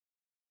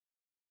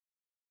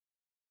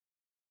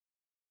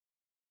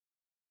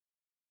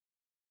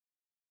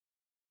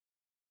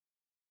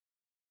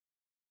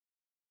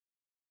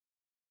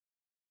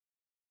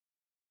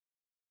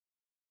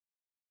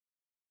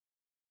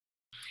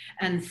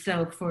And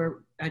so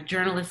for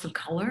journalists of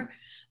color,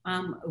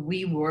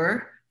 we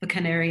were the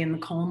canary in the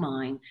coal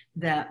mine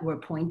that were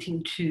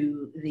pointing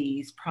to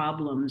these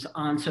problems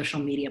on social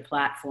media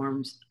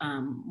platforms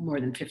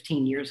more than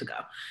 15 years ago,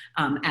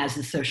 as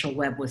the social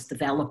web was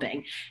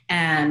developing,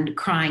 and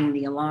crying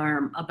the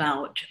alarm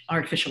about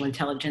artificial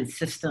intelligence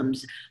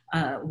systems,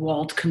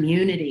 walled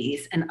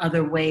communities, and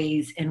other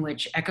ways in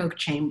which echo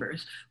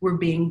chambers were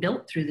being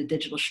built through the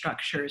digital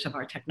structures of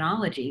our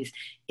technologies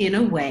in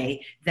a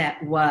way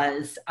that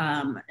was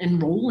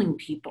enrolling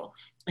people,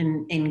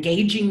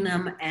 engaging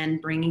them and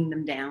bringing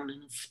them down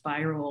in a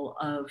spiral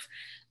of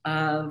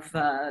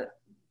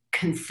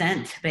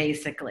consent,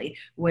 basically,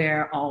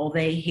 where all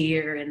they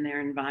hear in their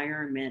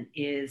environment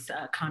is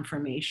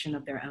confirmation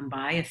of their own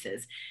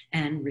biases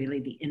and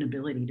really the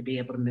inability to be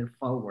able to move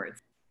forward.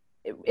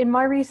 In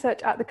my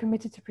research at the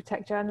Committee to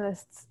Protect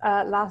Journalists,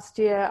 last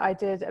year I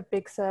did a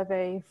big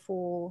survey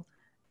for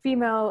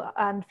female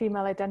and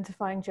female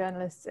identifying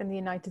journalists in the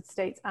United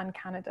States and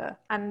Canada.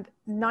 And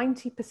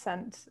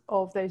 90%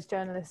 of those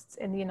journalists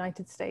in the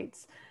United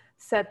States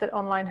said that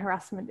online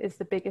harassment is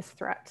the biggest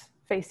threat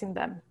facing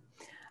them.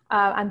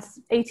 And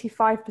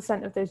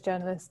 85% of those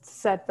journalists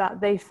said that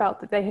they felt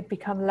that they had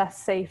become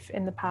less safe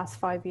in the past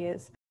 5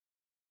 years.